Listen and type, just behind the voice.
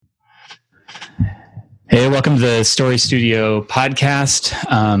Hey, welcome to the Story Studio podcast.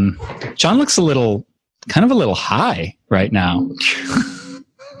 John looks a little high right now.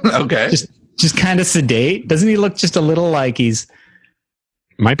 Okay. Just kind of sedate. Doesn't he look just a little like he's...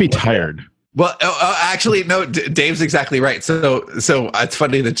 Might be tired. Well, actually, no, Dave's exactly right. So it's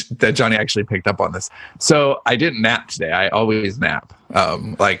funny that Johnny actually picked up on this. So I didn't nap today. I always nap.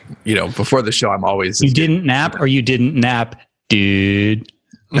 Before the show, I'm always... You didn't nap or you didn't nap, dude?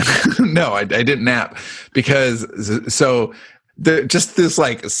 No, I didn't nap because just this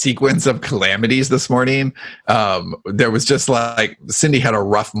like sequence of calamities this morning. There was just like Cindy had a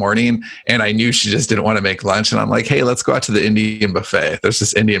rough morning and I knew she just didn't want to make lunch. And I'm like, hey, let's go out to the Indian buffet. There's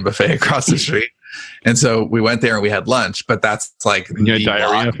this Indian buffet across the street. And so we went there and we had lunch, but that's like... You had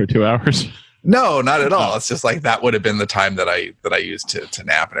diarrhea for 2 hours? No, not at all. It's just like that would have been the time that I used to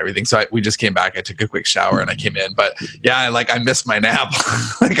nap and everything. So we just came back. I took a quick shower and I came in. But yeah, I missed my nap.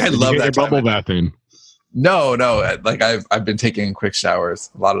 I love that time. Bubble bathing. No. Like I've been taking quick showers.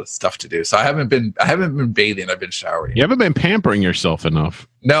 A lot of stuff to do. So I haven't been bathing. I've been showering. You haven't been pampering yourself enough.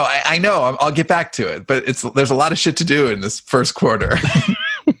 No, I know. I'll get back to it. But there's a lot of shit to do in this first quarter.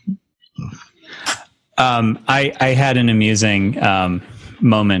 I had an amusing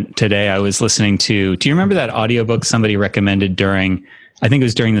moment today. I was listening to, do you remember that audiobook somebody recommended during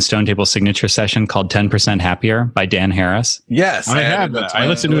the Stone Table signature session called 10% Happier by Dan Harris? Yes. I have that. I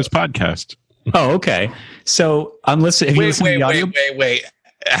listened to his podcast. Oh, okay. So I'm listening. Wait.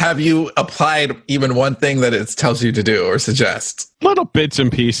 Have you applied even one thing that it tells you to do or suggest? Little bits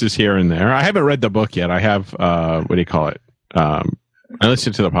and pieces here and there. I haven't read the book yet. I have, what do you call it? I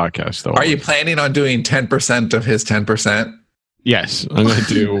listened to the podcast though. Are you planning on doing 10% of his 10%? Yes, I'm going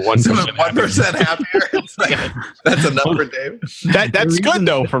to do 1%. So 1% happier. That's a number, Dave. That's good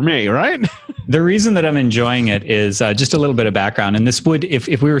though for me, right? The reason that I'm enjoying it is just a little bit of background, and this would, if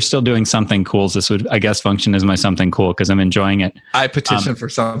we were still doing something cool, this would, I guess, function as my something cool because I'm enjoying it. I petitioned for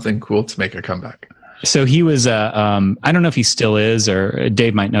something cool to make a comeback. So he was, I don't know if he still is, or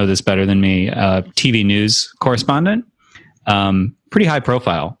Dave might know this better than me, TV news correspondent. Pretty high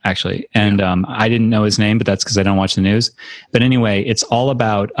profile, actually. And I didn't know his name, but that's because I don't watch the news. But anyway, it's all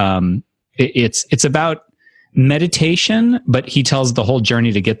about, it's about meditation, but he tells the whole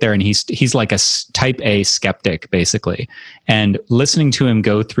journey to get there. And he's like a type A skeptic, basically. And listening to him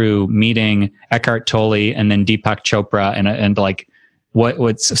go through meeting Eckhart Tolle and then Deepak Chopra and like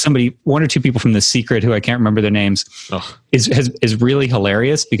what's somebody, one or two people from The Secret, who I can't remember their names, is really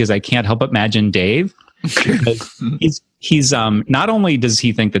hilarious because I can't help but imagine Dave. He's not only does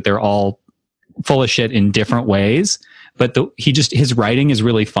he think that they're all full of shit in different ways, but his writing is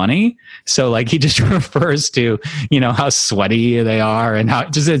really funny. So like he just refers to, how sweaty they are and how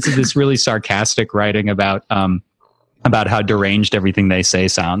it's this really sarcastic writing about how deranged everything they say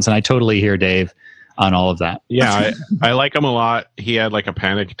sounds. And I totally hear Dave on all of that. Yeah, I like him a lot. He had like a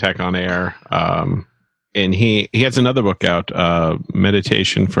panic attack on air. And he has another book out,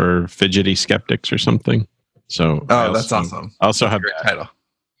 Meditation for Fidgety Skeptics or something. So that's awesome. I also have a great title.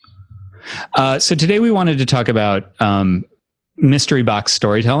 So today we wanted to talk about mystery box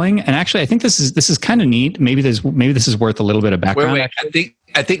storytelling, and actually, I think this is kind of neat. Maybe this is worth a little bit of background. Wait.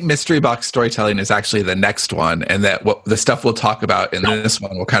 I think mystery box storytelling is actually the next one, and that the stuff we'll talk about in this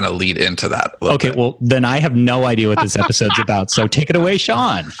one will kind of lead into that. Okay, well then I have no idea what this episode's about. So take it away,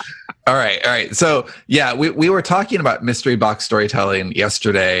 Sean. All right. So yeah, we were talking about mystery box storytelling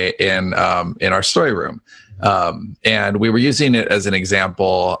yesterday in our story room. And we were using it as an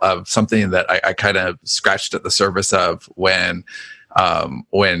example of something that I kind of scratched at the surface of when on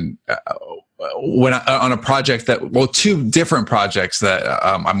a project two different projects that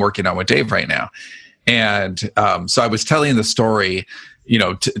I'm working on with Dave right now. And so I was telling the story,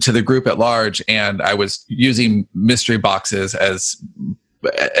 to the group at large, and I was using mystery boxes as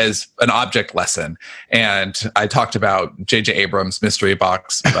an object lesson. And I talked about J.J. Abrams' mystery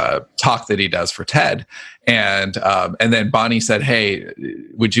box talk that he does for TED. And then Bonnie said, hey,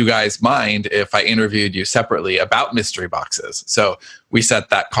 would you guys mind if I interviewed you separately about mystery boxes? So we set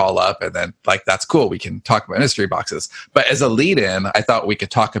that call up, and then that's cool. We can talk about mystery boxes. But as a lead-in, I thought we could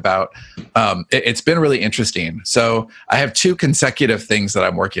talk about, it's been really interesting. So I have two consecutive things that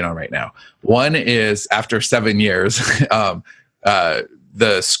I'm working on right now. One is after 7 years,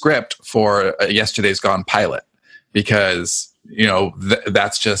 the script for Yesterday's Gone pilot, because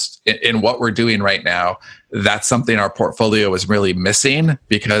that's just in what we're doing right now. That's something our portfolio is really missing,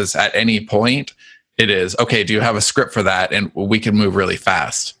 because at any point it is, okay, do you have a script for that? And we can move really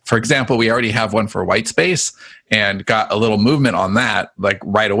fast. For example, we already have one for White Space and got a little movement on that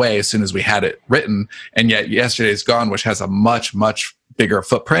right away as soon as we had it written. And yet Yesterday's Gone, which has a much, much bigger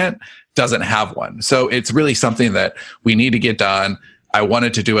footprint doesn't have one. So it's really something that we need to get done. I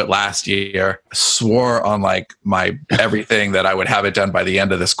wanted to do it last year, swore on like my everything that I would have it done by the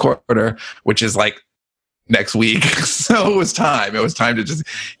end of this quarter, which is like next week. So it was time. It was time to just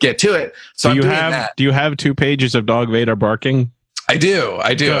get to it. So do you have 2 pages of Dog Vader barking? I do.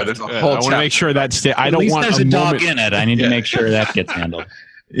 Good. There's a whole I want to make sure that's I don't want there's a dog in it. I need to make sure that gets handled.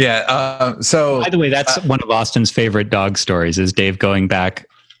 Yeah. So by the way, that's one of Austin's favorite dog stories is Dave going back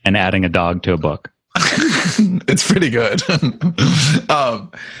and adding a dog to a book. It's pretty good.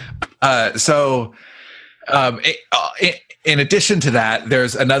 In addition to that,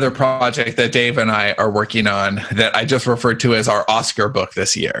 there's another project that Dave and I are working on that I just referred to as our Oscar book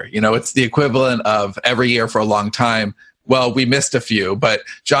this year. You know, it's the equivalent of every year for a long time. Well, we missed a few, but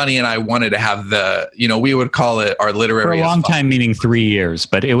Johnny and I wanted to have we would call it our literary. For a long time, meaning 3 years,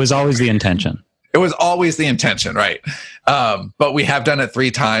 but it was always the intention. It was always the intention, right? But we have done it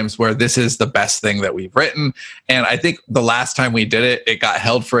 3 times where this is the best thing that we've written. And I think the last time we did it, it got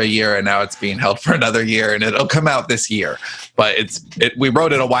held for a year and now it's being held for another year and it'll come out this year. But we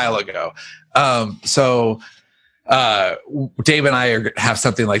wrote it a while ago. Dave and I have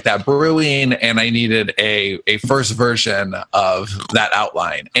something like that brewing, and I needed a first version of that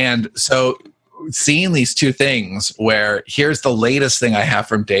outline. And so seeing these 2 things where here's the latest thing I have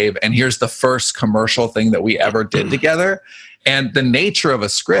from Dave, and here's the first commercial thing that we ever did together. And the nature of a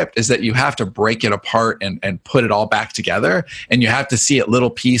script is that you have to break it apart and put it all back together, and you have to see it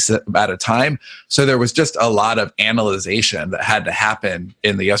little piece at a time. So there was just a lot of analyzation that had to happen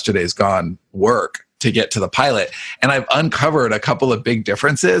in the Yesterday's Gone work to get to the pilot. And I've uncovered a couple of big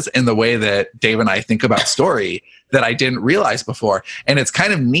differences in the way that Dave and I think about story that I didn't realize before. And it's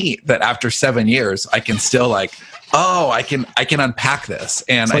kind of neat that after 7 years, I can still I can unpack this.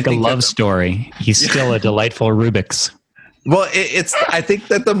 And it's like a love story. He's still a delightful Rubik's. Well, I think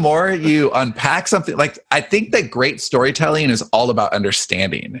that the more you unpack something, like I think that great storytelling is all about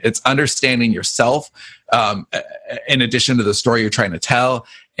understanding. It's understanding yourself in addition to the story you're trying to tell.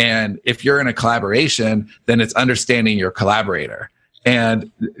 And if you're in a collaboration, then it's understanding your collaborator.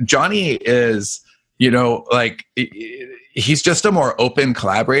 And Johnny is, he's just a more open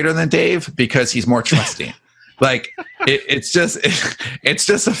collaborator than Dave because he's more trusting. It's just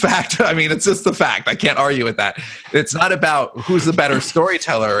a fact. I mean, it's just the fact. I can't argue with that. It's not about who's the better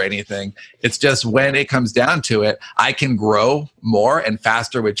storyteller or anything. It's just when it comes down to it, I can grow more and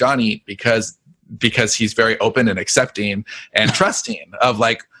faster with Johnny because he's very open and accepting and trusting of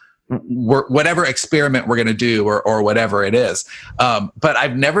whatever experiment we're going to do or whatever it is. But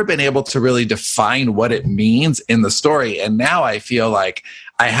I've never been able to really define what it means in the story. And now I feel like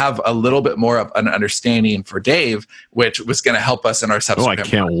I have a little bit more of an understanding for Dave, which was going to help us in our subsequent. Oh, I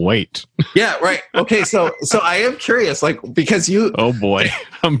can't wait. Yeah, right. Okay, so I am curious, because you. Oh boy,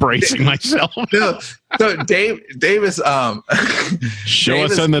 I'm bracing myself. No, so Dave is. Show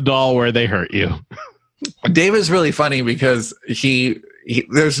us on the doll where they hurt you. Dave is really funny because he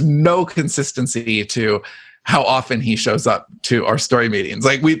there's no consistency to how often he shows up to our story meetings.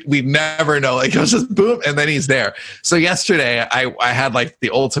 We never know. It was just boom, and then he's there. So yesterday, I had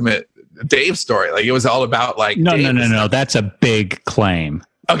the ultimate Dave story. It was all about No. That's a big claim.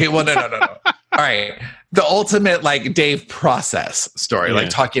 Okay, well, no. All right, the ultimate Dave process story,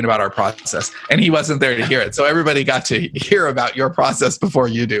 talking about our process, and he wasn't there to hear it. So everybody got to hear about your process before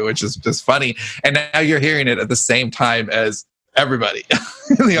you do, which is just funny. And now you're hearing it at the same time as everybody.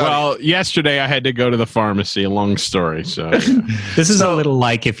 Well, yesterday I had to go to the pharmacy. Long story. So this is a little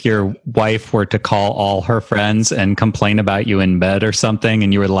like if your wife were to call all her friends and complain about you in bed or something,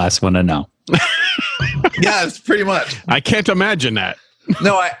 and you were the last one to know. Yeah, it's pretty much. I can't imagine that.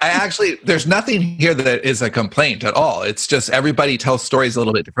 No, I actually, there's nothing here that is a complaint at all. It's just everybody tells stories a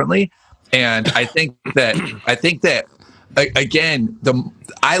little bit differently. And I think that again,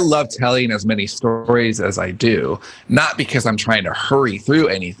 I love telling as many stories as I do, not because I'm trying to hurry through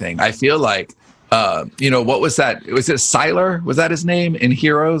anything. I feel like, what was that? Was it Sylar? Was that his name in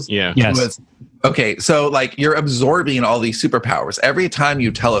Heroes? Yeah. Yes. Okay, so you're absorbing all these superpowers. Every time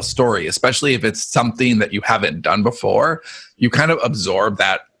you tell a story, especially if it's something that you haven't done before, you kind of absorb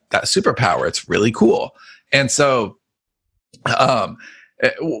that superpower. It's really cool. And so,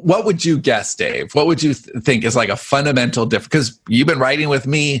 what would you guess, Dave? What would you think is a fundamental difference? Because you've been writing with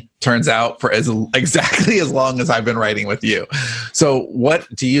me, turns out, for exactly as long as I've been writing with you. So what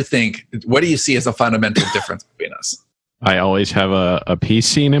do you think? What do you see as a fundamental difference between us? I always have a peace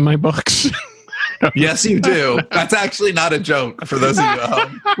scene in my books. Yes, you do. That's actually not a joke for those of you at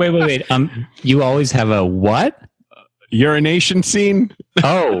home. Wait. You always have a what? urination scene?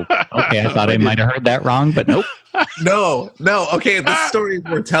 Oh, okay. I thought I might have heard that wrong, but nope. No. Okay, the story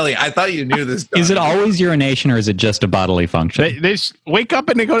we're telling. I thought you knew this. Is it always urination or is it just a bodily function? They just wake up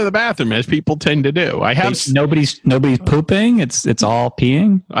and they go to the bathroom, as people tend to do. Nobody's pooping. It's all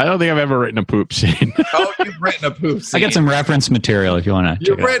peeing. I don't think I've ever written a poop scene. Oh, you've written a poop scene. I got some reference material if you want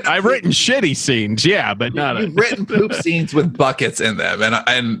to. I've written shitty scenes, yeah, but not. You've written poop scenes with buckets in them,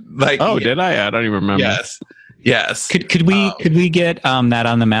 and like. Oh, did I? I don't even remember. Yes. Could we get that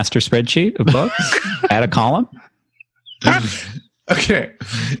on the master spreadsheet of books? Add a column. Okay.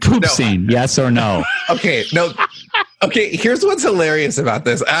 Poop scene, yes or no? Okay, no. Okay, here's what's hilarious about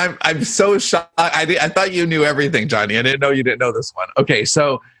this. I'm so shocked. I thought you knew everything, Johnny. I didn't know you didn't know this one. Okay,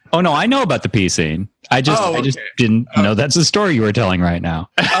 so. Oh no, I know about the pee scene. I just didn't know that's the story you were telling right now.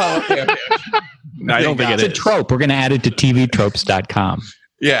 Oh, okay. I don't think it's a trope. We're going to add it to tvtropes.com.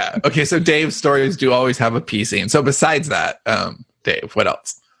 Yeah. Okay. So Dave's stories do always have a pee scene. So besides that, Dave, what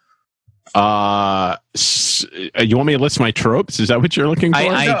else? You want me to list my tropes? Is that what you're looking for?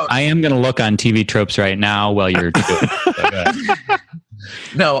 I am going to look on TV tropes right now while you're doing it.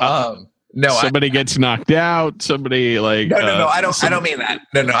 No. Somebody gets knocked out. Somebody like no. I don't mean that.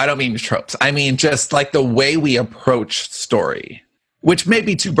 No. I don't mean tropes. I mean just like the way we approach story, which may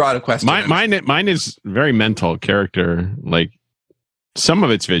be too broad a question. Mine is very mental character. Like some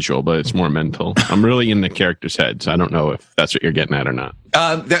of it's visual, but it's more mental. I'm really in the character's head, so I don't know if that's what you're getting at or not.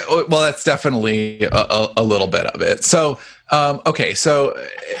 That's definitely a little bit of it. So, okay. So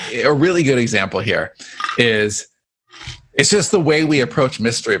a really good example here is it's just the way we approach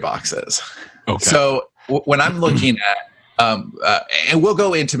mystery boxes. Okay. So when I'm looking at, and we'll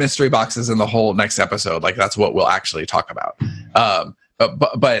go into mystery boxes in the whole next episode. Like that's what we'll actually talk about.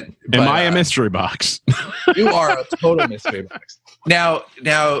 But am I a mystery box? You are a total mystery box. Now,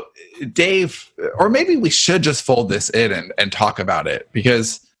 Dave, or maybe we should just fold this in and talk about it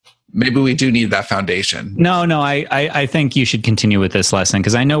because maybe we do need that foundation. No, I think you should continue with this lesson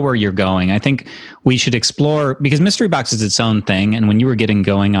because I know where you're going. I think we should explore, because mystery box is its own thing. And when you were getting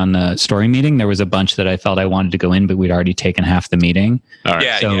going on the story meeting, there was a bunch that I felt I wanted to go in, but we'd already taken half the meeting. All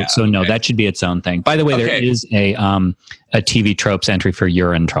right. So no, that should be its own thing. By the way, there is a TV tropes entry for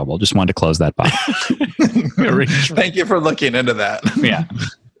urine trouble. Just wanted to close that box. Thank you for looking into that. Yeah.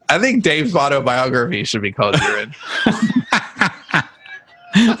 I think Dave's autobiography should be called Urine.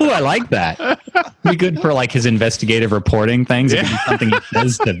 Oh, I like that. Be good for like his investigative reporting things. Yeah. Something he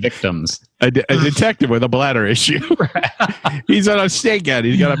says to victims. A detective with a bladder issue. He's on a stakeout.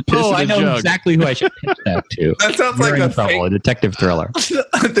 He's got a piss in a jug. I know exactly who I should pitch that to. That sounds like a detective thriller.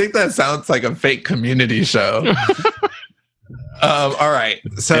 I think that sounds like a fake community show. All right.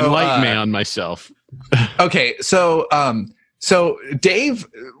 So enlighten me on myself. Okay. So Dave,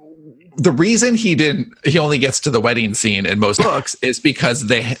 the reason he only gets to the wedding scene in most books is because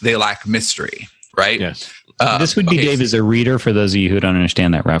they lack mystery, right? Yes. This would be Dave as a reader for those of you who don't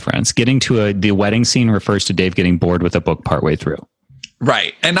understand that reference. Getting to the wedding scene refers to Dave getting bored with a book partway through.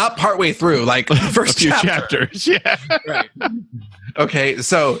 Right. And not partway through, like the first few chapters. Yeah. Right. Okay.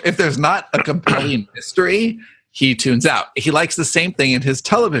 So if there's not a compelling mystery, he tunes out. He likes the same thing in his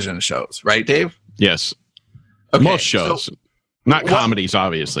television shows, right, Dave? Yes. Okay, most shows. Not comedies,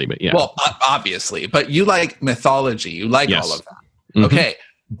 obviously, but yeah. Well, obviously, but you like mythology. You like all of that. Mm-hmm. Okay.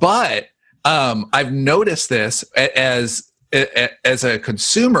 But I've noticed this as a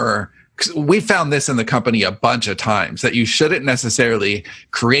consumer. We found this in the company a bunch of times that you shouldn't necessarily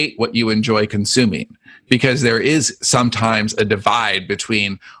create what you enjoy consuming, because there is sometimes a divide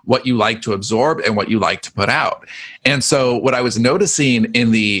between what you like to absorb and what you like to put out. And so what I was noticing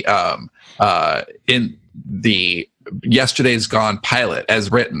in the Yesterday's Gone pilot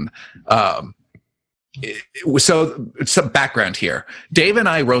as written, so some background here. Dave and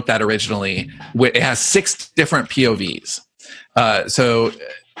I wrote that originally. It has 6 different POVs. So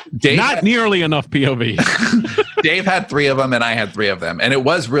Dave not nearly enough POVs. Dave had 3 of them and I had 3 of them. And it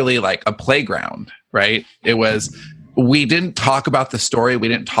was really like a playground, right? We didn't talk about the story. We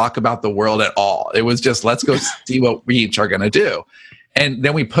didn't talk about the world at all. It was just, let's go see what we each are going to do. And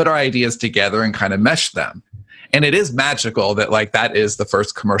then we put our ideas together and kind of meshed them. And it is magical that like that is the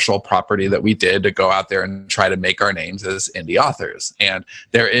first commercial property that we did to go out there and try to make our names as indie authors. And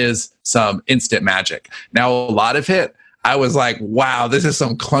there is some instant magic. Now, a lot of it, I was like, wow, this is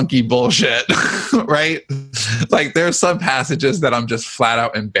some clunky bullshit, right? Like there's some passages that I'm just flat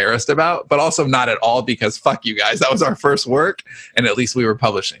out embarrassed about, but also not at all, because fuck you guys. That was our first work and at least we were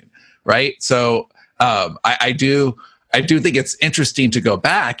publishing, right? So I do I do think it's interesting to go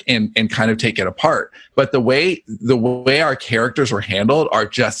back and kind of take it apart. But the way our characters were handled are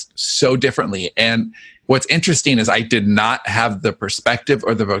just so differently. And what's interesting is I did not have the perspective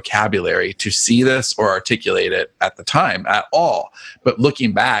or the vocabulary to see this or articulate it at the time at all. But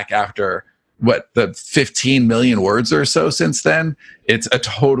looking back after the 15 million words or so since then, it's a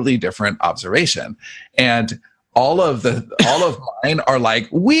totally different observation. And all of mine are like,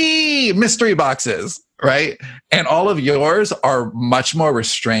 wee mystery boxes, right? And all of yours are much more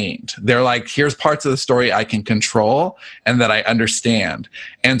restrained. They're like, here's parts of the story I can control and that I understand.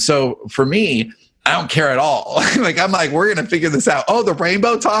 And so for me, I don't care at all. Like, I'm like, we're going to figure this out. Oh, the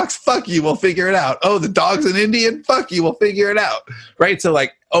rainbow talks? Fuck you, we'll figure it out. Oh, the dog's an Indian? Fuck you, we'll figure it out. Right? So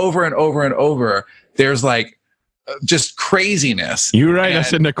like over and over and over, there's like just craziness. You write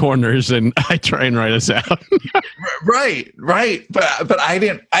us in the corners and I try and write us out. Right. But I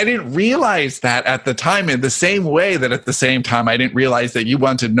didn't realize that at the time, in the same way that at the same time, I didn't realize that you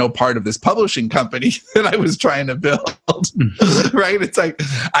wanted no part of this publishing company that I was trying to build. Right. It's like,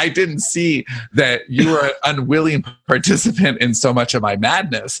 I didn't see that you were an unwilling participant in so much of my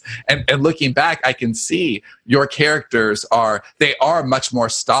madness. And looking back, I can see your characters are much more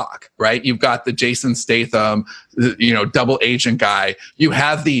stock, right? You've got the Jason Statham, double agent guy. You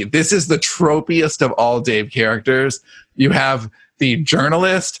have this is the tropiest of all Dave characters. You have the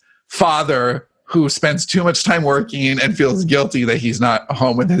journalist father who spends too much time working and feels guilty that he's not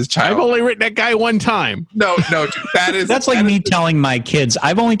home with his child. I've only written that guy one time. No, dude, that's like me telling my kids,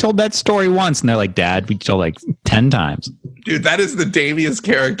 I've only told that story once. And they're like, Dad, we told like 10 times. Dude, that is the Daviest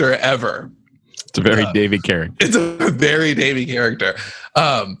character ever. It's a very Davy character. It's a very Davy character.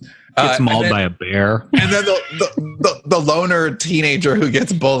 Gets mauled by a bear. And then the loner teenager who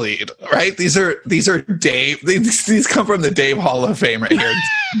gets bullied, right? These are Dave. These come from the Dave Hall of Fame right here.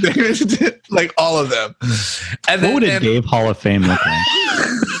 Like all of them. And what would a Dave Hall of Fame look like?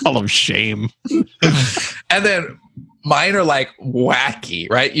 Hall of Shame. And then mine are like wacky,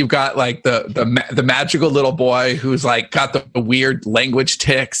 right? You've got like the magical little boy who's like got the weird language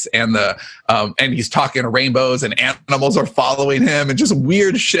tics and and he's talking to rainbows and animals are following him and just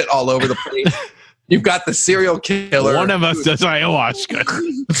weird shit all over the place. You've got the serial killer. One of us does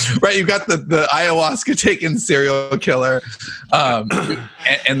ayahuasca. Right. You've got the ayahuasca taking serial killer.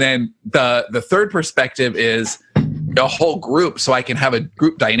 And then the third perspective is a whole group, so I can have a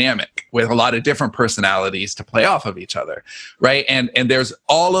group dynamic with a lot of different personalities to play off of each other, right? And there's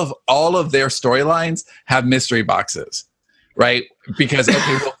all of their storylines have mystery boxes, right? Because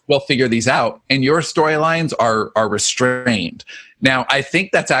okay, we'll figure these out, and your storylines are restrained. Now, I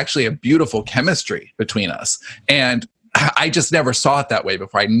think that's actually a beautiful chemistry between us, and I just never saw it that way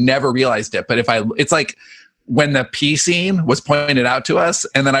before. I never realized it, but it's like when the pee scene was pointed out to us,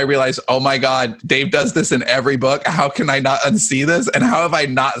 and then I realized, oh my God, Dave does this in every book. How can I not unsee this? And how have I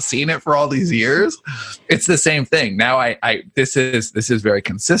not seen it for all these years? It's the same thing. Now this is very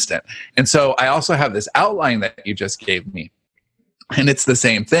consistent. And so I also have this outline that you just gave me, and it's the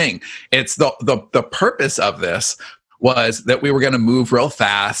same thing. It's the purpose of this was that we were going to move real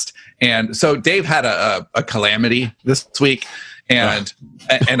fast. And so Dave had a calamity this week. And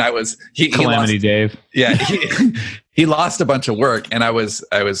I was Calamity Dave. Yeah, he lost a bunch of work, and I was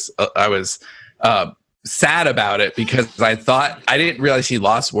sad about it because I didn't realize he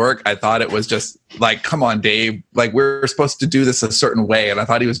lost work. I thought it was just like, come on, Dave, like we're supposed to do this a certain way, and I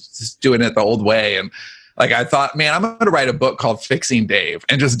thought he was just doing it the old way, and like I thought, man, I'm going to write a book called Fixing Dave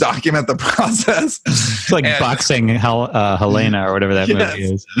and just document the process. It's like boxing Helena or whatever that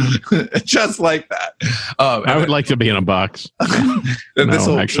movie is. Just like that. I would like to be in a box.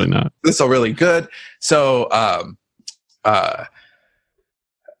 No, actually not. This will really good. So, but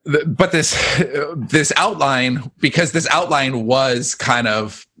this outline, because this outline was kind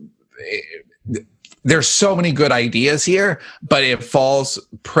of, there's so many good ideas here, but it falls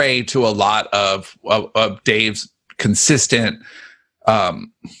prey to a lot of Dave's consistent,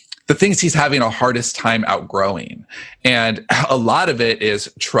 the things he's having a hardest time outgrowing. And a lot of it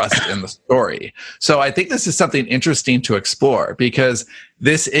is trust in the story. So I think this is something interesting to explore, because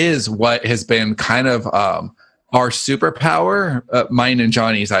this is what has been kind of our superpower, mine and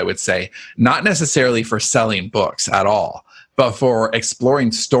Johnny's, I would say, not necessarily for selling books at all, but for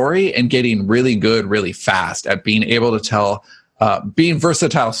exploring story and getting really good, really fast at being able to tell, being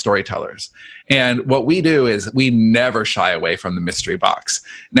versatile storytellers. And what we do is we never shy away from the mystery box.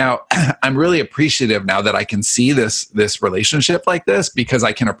 Now, I'm really appreciative now that I can see this relationship like this, because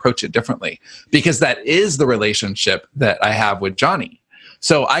I can approach it differently, because that is the relationship that I have with Johnny.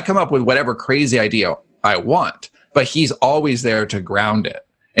 So I come up with whatever crazy idea I want, but he's always there to ground it.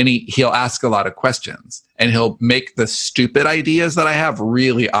 and he'll ask a lot of questions, and he'll make the stupid ideas that I have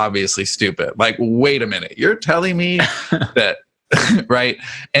really obviously stupid. Like, wait a minute, you're telling me that, right?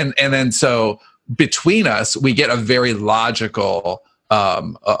 And then so between us, we get a very logical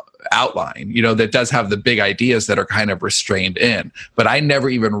outline, that does have the big ideas that are kind of restrained in. But I never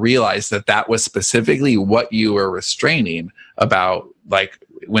even realized that was specifically what you were restraining about, like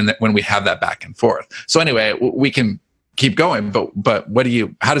when we have that back and forth. So anyway, we can keep going, but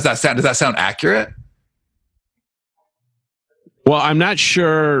how does that sound? Does that sound accurate? Well, I'm not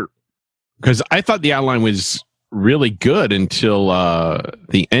sure, because I thought the outline was really good until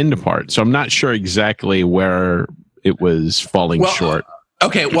the end part. So I'm not sure exactly where it was falling short.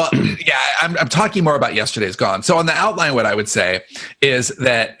 Okay, well, yeah, I'm talking more about Yesterday's Gone. So on the outline, what I would say is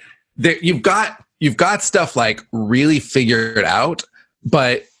that you've got stuff like really figured out,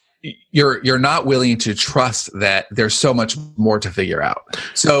 but you're not willing to trust that there's so much more to figure out.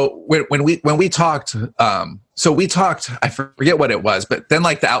 So when we talked, I forget what it was, but then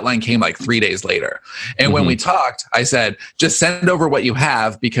like the outline came like 3 days later. And when we talked, I said, just send over what you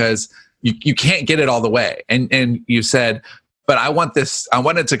have, because you can't get it all the way. And you said, but I want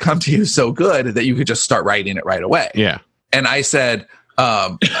it to come to you so good that you could just start writing it right away. Yeah. And I said,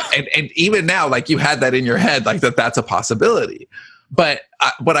 and even now, like you had that in your head, like that's a possibility. But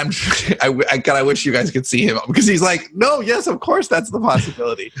I wish you guys could see him, because he's like, no, yes, of course, that's the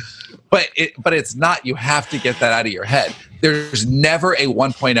possibility. But it's not. You have to get that out of your head. There's never a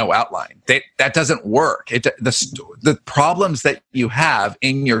 1.0 outline. That doesn't work. The problems that you have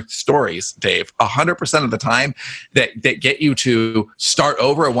in your stories, Dave, 100% of the time that get you to start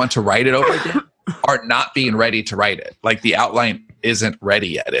over and want to write it over again are not being ready to write it. Like the outline isn't ready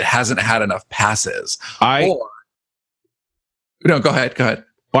yet. It hasn't had enough passes. No, go ahead. Well,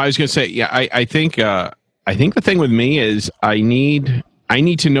 I was going to say, yeah, I think the thing with me is I need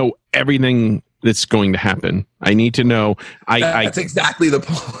to know everything that's going to happen. I need to know. That's exactly the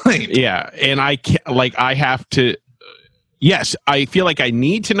point. Yeah, and I have to. Yes, I feel like I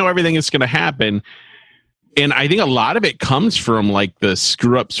need to know everything that's going to happen, and I think a lot of it comes from like the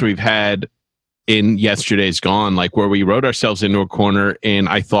screw ups we've had in Yesterday's Gone, like where we wrote ourselves into a corner, and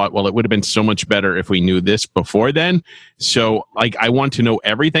I thought, well, it would have been so much better if we knew this before then. So like, I want to know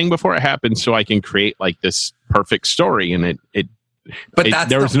everything before it happens so I can create like this perfect story. And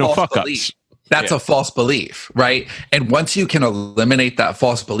there was no fuck ups. That's a false belief, right? And once you can eliminate that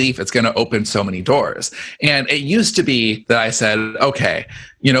false belief, it's going to open so many doors. And it used to be that I said, okay,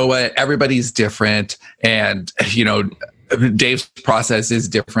 you know what? Everybody's different. And, Dave's process is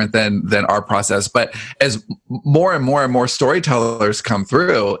different than our process. But as more and more and more storytellers come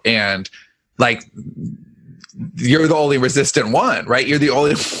through, and like you're the only resistant one, right? You're the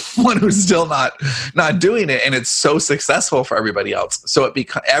only one who's still not doing it, and it's so successful for everybody else. So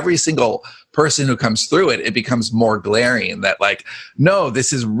every single person who comes through it becomes more glaring that like, no,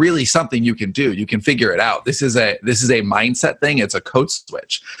 this is really something you can do. You can figure it out. This is a mindset thing. It's a code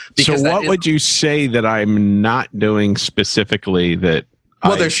switch. So what would you say that I'm not doing specifically that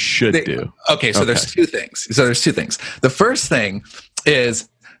I should do? Okay, so there's two things. The first thing is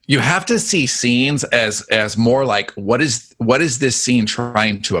you have to see scenes as more like what is this scene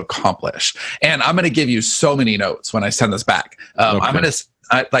trying to accomplish? And I'm going to give you so many notes when I send this back. I'm going to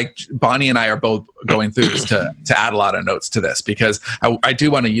like Bonnie and I are both going through this to add a lot of notes to this, because I do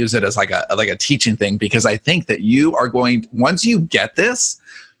want to use it as like a teaching thing, because I think that you are once you get this,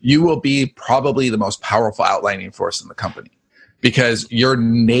 you will be probably the most powerful outlining force in the company. Because you're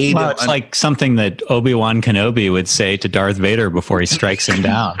native. Well, it's like something that Obi-Wan Kenobi would say to Darth Vader before he strikes him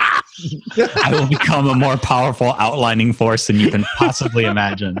down. I will become a more powerful outlining force than you can possibly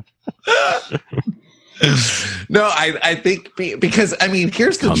imagine. No, I think because I mean,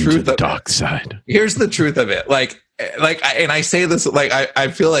 here's the truth of the dark side. Here's the truth of it. And I say this like I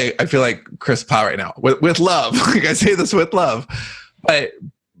feel like Chris Powell right now with love. Like I say this with love, but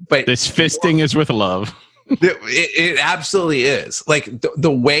this fisting is with love. It absolutely is. Like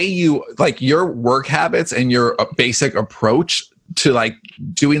the way you like your work habits and your basic approach to like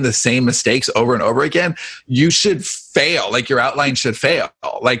doing the same mistakes over and over again, you should fail. Like your outline should fail.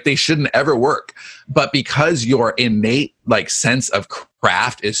 Like they shouldn't ever work. But because your innate like sense of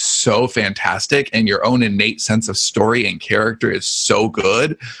craft is so fantastic and your own innate sense of story and character is so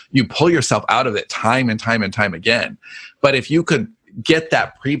good, you pull yourself out of it time and time and time again. But if you could get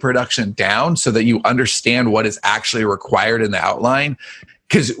that pre-production down so that you understand what is actually required in the outline,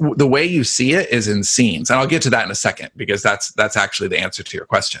 because the way you see it is in scenes, and I'll get to that in a second, because that's actually the answer to your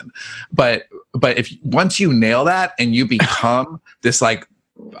question. But if once you nail that and you become this like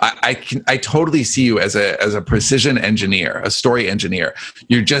I totally see you as a precision engineer, a story engineer.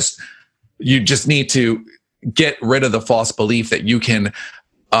 You just need to get rid of the false belief that you can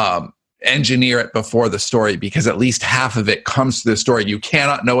engineer it before the story, because at least half of it comes to the story. You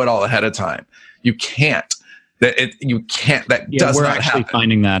cannot know it all ahead of time. You can't. You can't. That does we're not actually happen.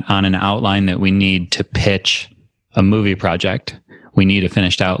 finding that on an outline that we need to pitch a movie project. We need a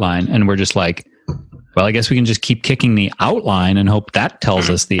finished outline, and we're just like, well, I guess we can just keep kicking the outline and hope that tells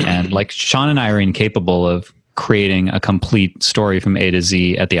us the end. Like Sean and I are incapable of creating a complete story from A to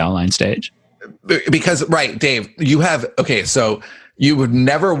Z at the outline stage. Because, right, Dave, so you would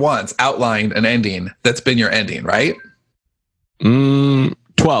never once outline an ending that's been your ending, right?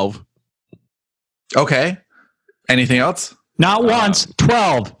 12. Okay. Anything else? Not once,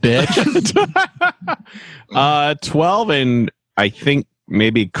 12, bitch. 12, and I think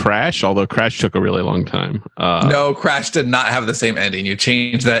maybe Crash, although Crash took a really long time. No, Crash did not have the same ending. You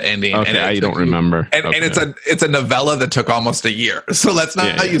changed that ending. Okay, I don't remember. And it's a novella that took almost a year. So let's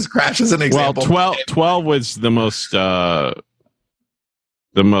not use Crash as an example. Well, 12 was the most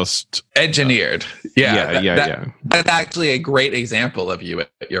engineered. Yeah. That's actually a great example of you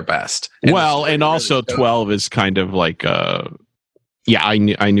at your best. And also really 12 is kind of like I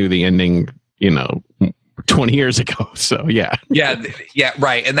knew the ending, 20 years ago. So yeah,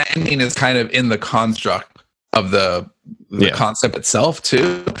 right. And that ending is kind of in the construct of the concept itself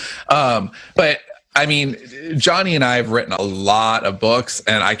too. But I mean, Johnny and I have written a lot of books,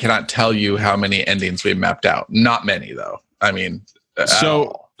 and I cannot tell you how many endings we mapped out. Not many, though. I mean,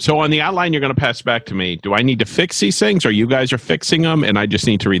 so on the outline, you're going to pass back to me. Do I need to fix these things, or you guys are fixing them, and I just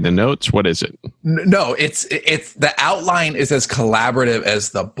need to read the notes? What is it? No, it's the outline is as collaborative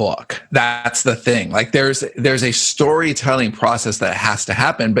as the book. That's the thing. Like there's a storytelling process that has to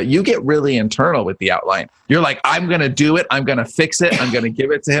happen, but you get really internal with the outline. You're like, I'm going to do it. I'm going to fix it. I'm going to give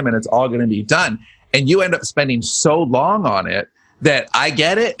it to him, and it's all going to be done. And you end up spending so long on it that I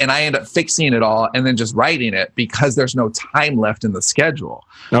get it, and I end up fixing it all and then just writing it because there's no time left in the schedule.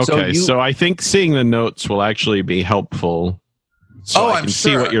 Okay, so I think seeing the notes will actually be helpful. So I can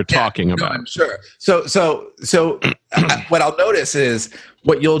see what you're talking about. I'm sure. So what I'll notice is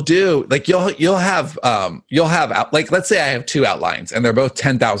what you'll do, like you'll have like, let's say I have two outlines and they're both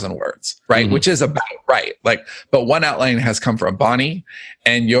 10,000 words, right? Mm-hmm. Which is about right. Like, but one outline has come from Bonnie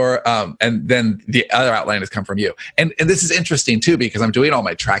and and then the other outline has come from you. And this is interesting too, because I'm doing all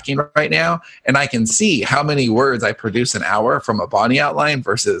my tracking right now and I can see how many words I produce an hour from a Bonnie outline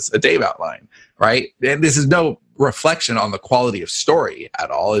versus a Dave outline, right? And this is no reflection on the quality of story at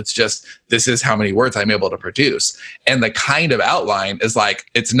all. It's just, this is how many words I'm able to produce. And the kind of outline is like,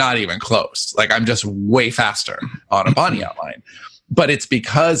 it's not even close. Like I'm just way faster on a Bonnie outline, but it's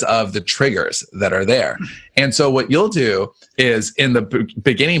because of the triggers that are there. And so what you'll do is in the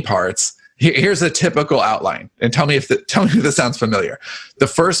beginning parts, here's a typical outline, and tell me if this sounds familiar. The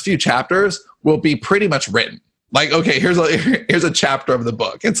first few chapters will be pretty much written. Like, okay, here's a chapter of the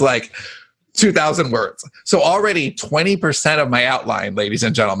book. It's like 2,000 words. So already 20% of my outline, ladies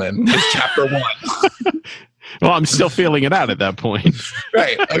and gentlemen, is chapter 1. Well, I'm still feeling it out at that point.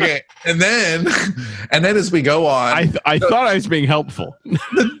 Right. Okay. And then as we go on, I thought I was being helpful.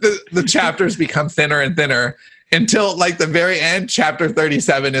 The chapters become thinner and thinner until like the very end, chapter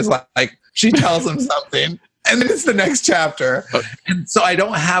 37 is like she tells him something. And then it's the next chapter. And so I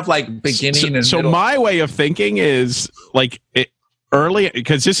don't have like beginning and middle. My way of thinking is like early,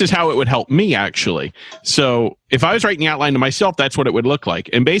 because this is how it would help me actually. So if I was writing the outline to myself, that's what it would look like.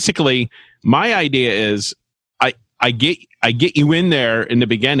 And basically my idea is I get you in there in the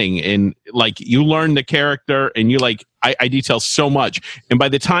beginning and like you learn the character and you like, I detail so much. And by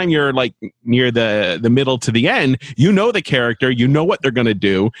the time you're like near the middle to the end, you know the character, you know what they're going to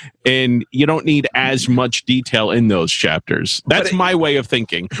do, and you don't need as much detail in those chapters. That's my way of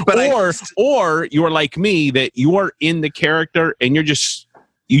thinking. Or you're like me, that you are in the character and you just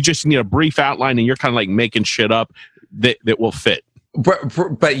need a brief outline and you're kind of like making shit up that will fit.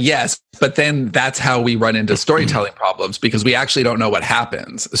 But yes, but then that's how we run into storytelling problems, because we actually don't know what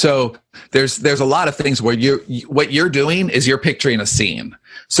happens. So there's a lot of things where what you're doing is you're picturing a scene.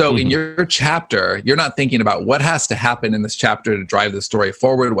 So in your chapter, you're not thinking about what has to happen in this chapter to drive the story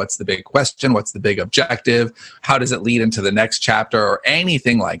forward. What's the big question? What's the big objective? How does it lead into the next chapter or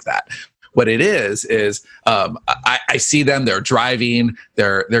anything like that? What it is I see them, they're driving,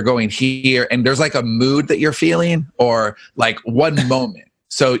 they're going here, and there's like a mood that you're feeling or like one moment.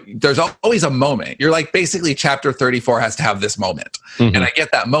 So there's always a moment. You're like, basically chapter 34 has to have this moment. Mm-hmm. And I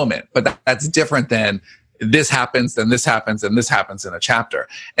get that moment, but that's different than this happens, then this happens, and this happens in a chapter.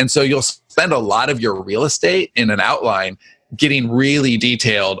 And so you'll spend a lot of your real estate in an outline getting really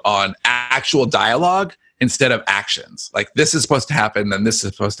detailed on actual dialogue instead of actions. Like, this is supposed to happen, then this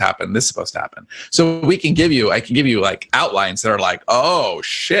is supposed to happen, this is supposed to happen. So I can give you like outlines that are like, oh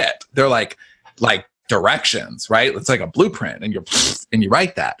shit. They're like directions, right? It's like a blueprint, and you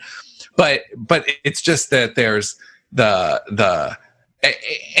write that. But it's just that there's and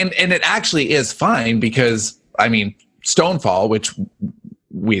it actually is fine, because I mean, Stonefall, which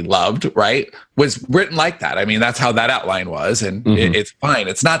we loved, right, was written like that. I mean, that's how that outline was, and it's fine.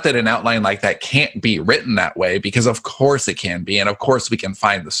 It's not that an outline like that can't be written that way, because of course it can be, and of course we can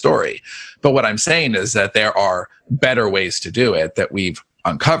find the story. But what I'm saying is that there are better ways to do it that we've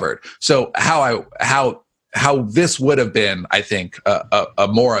uncovered. So how this would have been, I think, a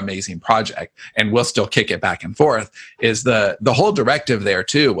more amazing project, and we'll still kick it back and forth, is the whole directive there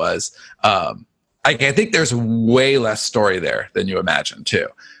too was, I think there's way less story there than you imagine too.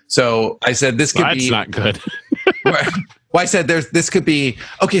 So I said this could be... That's not good. Well, I said this could be...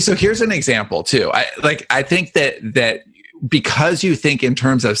 Okay, so here's an example too. I think that because you think in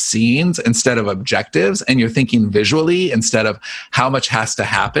terms of scenes instead of objectives, and you're thinking visually instead of how much has to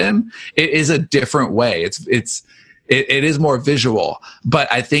happen, it is a different way. It is more visual,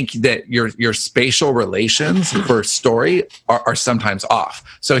 but I think that your spatial relations for story are sometimes off.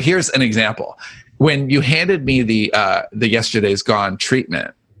 So here's an example. When you handed me the Yesterday's Gone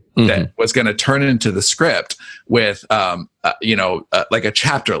treatment that was going to turn into the script with like a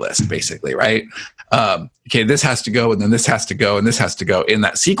chapter list, basically, right? Okay, this has to go, and then this has to go, and this has to go in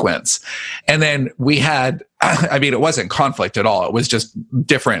that sequence. And then we had, I mean, it wasn't conflict at all. It was just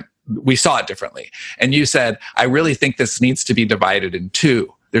different. We saw it differently. And you said, I really think this needs to be divided in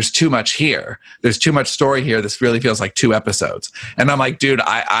two. There's too much here. There's too much story here. This really feels like 2 episodes. And I'm like, dude,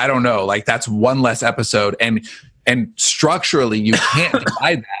 I don't know. Like, that's one less episode. And structurally, you can't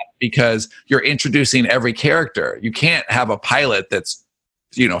divide that, because you're introducing every character. You can't have a pilot that's,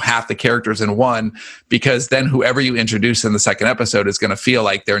 half the characters in one, because then whoever you introduce in the second episode is going to feel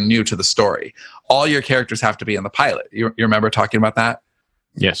like they're new to the story. All your characters have to be in the pilot. You remember talking about that?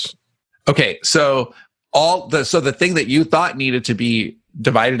 Yes. Okay. So the thing that you thought needed to be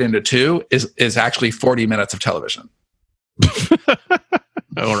divided into 2 is actually 40 minutes of television.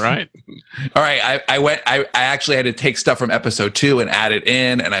 All right. I actually had to take stuff from episode 2 and add it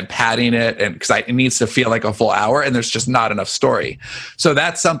in, and I'm padding it, and because it needs to feel like a full hour, and there's just not enough story. So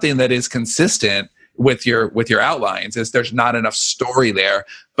that's something that is consistent with your outlines, is there's not enough story there,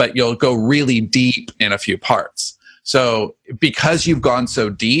 but you'll go really deep in a few parts. So because you've gone so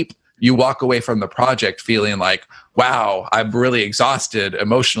deep, you walk away from the project feeling like, wow, I'm really exhausted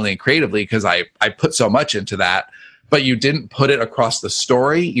emotionally and creatively because I put so much into that. But you didn't put it across the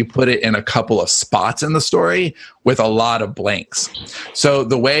story. You put it in a couple of spots in the story with a lot of blanks. So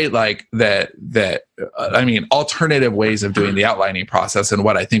the way like that, alternative ways of doing the outlining process, and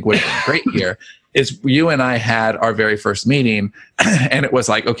what I think would have been great here is you and I had our very first meeting, and it was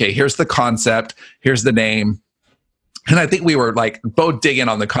like, okay, here's the concept, here's the name. And I think we were like both digging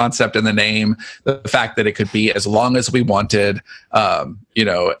on the concept and the name, the fact that it could be as long as we wanted.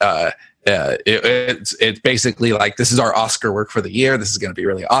 It's basically like, this is our Oscar work for the year. This is going to be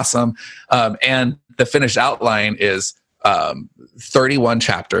really awesome. And the finished outline is 31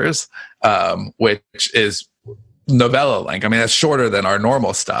 chapters, which is novella length. I mean, that's shorter than our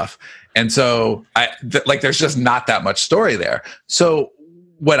normal stuff. And so there's just not that much story there. So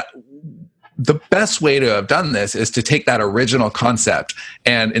the best way to have done this is to take that original concept,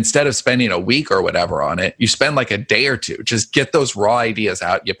 and instead of spending a week or whatever on it, you spend like a day or two. Just get those raw ideas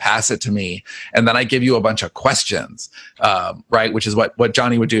out. You pass it to me, and then I give you a bunch of questions, right? Which is what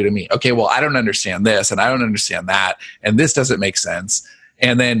Johnny would do to me. Okay, well, I don't understand this, and I don't understand that, and this doesn't make sense.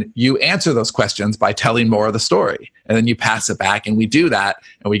 And then you answer those questions by telling more of the story. And then you pass it back, and we do that,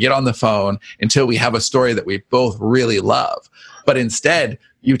 and we get on the phone until we have a story that we both really love. But instead,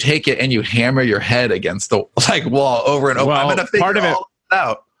 you take it and you hammer your head against the wall over and over. Well, I'm going to figure all this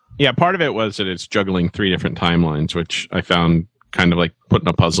out. Yeah, part of it was that it's juggling 3 different timelines, which I found kind of like putting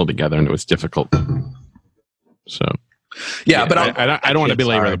a puzzle together, and it was difficult. So, yeah, but I don't want to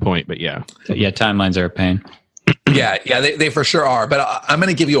belabor the point, but yeah, timelines are a pain. Yeah, they for sure are. But I'm going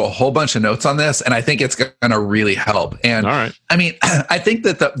to give you a whole bunch of notes on this, and I think it's going to really help. And all right. I mean, I think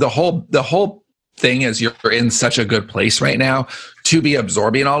that the whole thing is you're in such a good place right now to be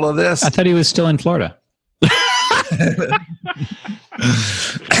absorbing all of this. I thought he was still in Florida.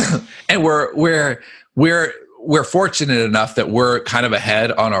 And we're fortunate enough that we're kind of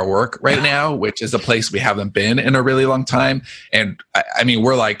ahead on our work right now, which is a place we haven't been in a really long time. And I mean,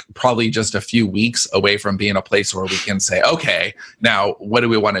 we're like probably just a few weeks away from being a place where we can say, okay, now what do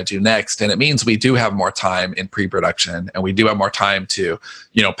we want to do next? And it means we do have more time in pre-production, and we do have more time to,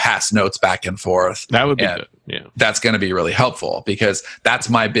 pass notes back and forth. That would be good. Yeah. That's going to be really helpful, because that's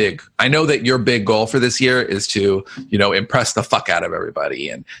I know that your big goal for this year is to, impress the fuck out of everybody.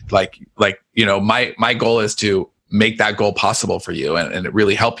 And my goal is to make that goal possible for you and it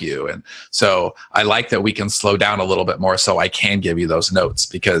really help you. And so I like that we can slow down a little bit more so I can give you those notes,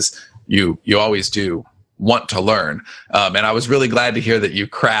 because you always do want to learn. And I was really glad to hear that you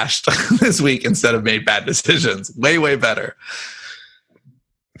crashed this week instead of made bad decisions. Way, way better.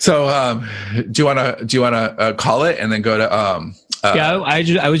 So, do you want to call it and then go to? Yeah,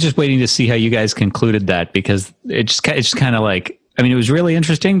 I was just waiting to see how you guys concluded that, because it's just kind of like, I mean, it was really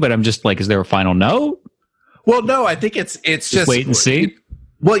interesting, but I'm just like, is there a final note? Well, no, I think it's just wait and see.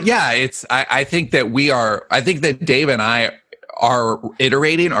 Well, yeah, I think that Dave and I are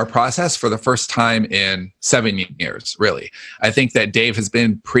iterating our process for the first time in 7 years. Really, I think that Dave has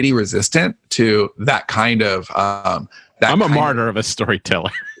been pretty resistant to that kind of. I'm a martyr of a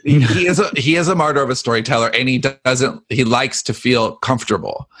storyteller. He is a martyr of a storyteller, and he likes to feel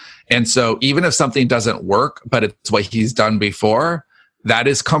comfortable. And so even if something doesn't work, but it's what he's done before, that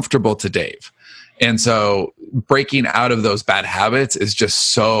is comfortable to Dave. And so breaking out of those bad habits is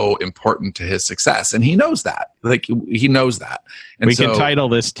just so important to his success. And he knows that. Like, he knows that. And we can title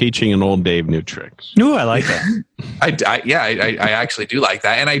this "Teaching an Old Dave New Tricks." Ooh, I like that. I actually do like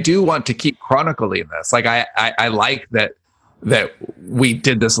that. And I do want to keep chronicling this. Like, I like that we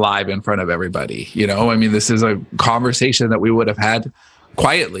did this live in front of everybody. I mean, this is a conversation that we would have had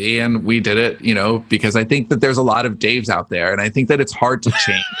quietly, and we did it, because I think that there's a lot of Daves out there, and I think that it's hard to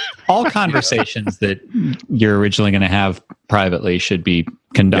change. All conversations that you're originally going to have privately should be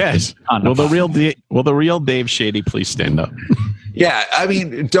conducted. Yes. Will the real Dave Shady please stand up? Yeah, I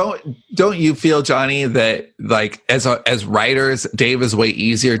mean, don't you feel, Johnny, that like as writers, Dave is way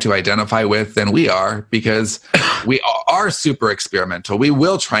easier to identify with than we are, because we are super experimental. We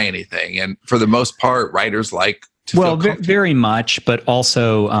will try anything, and for the most part, writers like to feel comfortable. Very much, but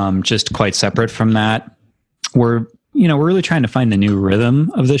also just quite separate from that. We're really trying to find the new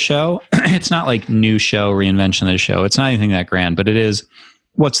rhythm of the show. It's not like new show, reinvention of the show. It's not anything that grand, but it is,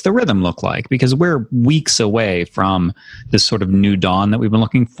 what's the rhythm look like? Because we're weeks away from this sort of new dawn that we've been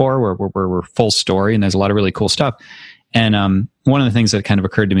looking for, where we're full story and there's a lot of really cool stuff. And one of the things that kind of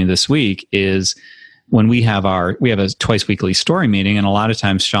occurred to me this week is when we have a twice weekly story meeting, and a lot of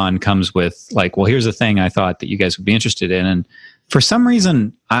times Sean comes with like, well, here's the thing I thought that you guys would be interested in. And for some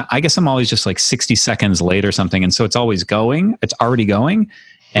reason, I guess I'm always just like 60 seconds late or something. And so it's always going. It's already going.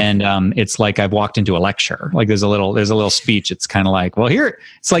 And it's like I've walked into a lecture. Like there's a little speech. It's kind of like, well, here,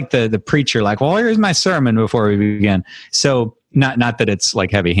 it's like the preacher, like, well, here's my sermon before we begin. So not that it's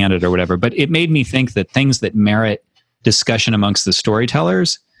like heavy handed or whatever, but it made me think that things that merit discussion amongst the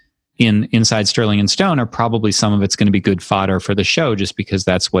storytellers inside Sterling and Stone are probably some of it's going to be good fodder for the show, just because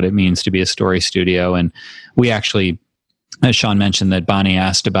that's what it means to be a story studio. And we actually, as Sean mentioned, that Bonnie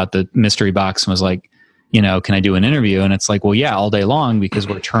asked about the mystery box and was like, can I do an interview? And it's like, well, yeah, all day long, because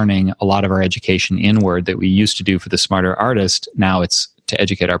we're turning a lot of our education inward that we used to do for the smarter artist. Now it's to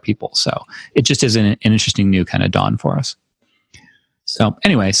educate our people. So it just is an interesting new kind of dawn for us. So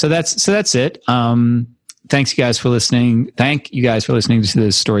anyway, so that's it. Thanks, you guys, for listening. Thank you guys for listening to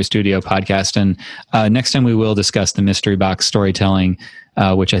the Story Studio podcast. And next time we will discuss the mystery box storytelling,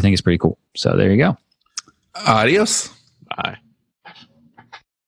 which I think is pretty cool. So there you go. Adios. Bye.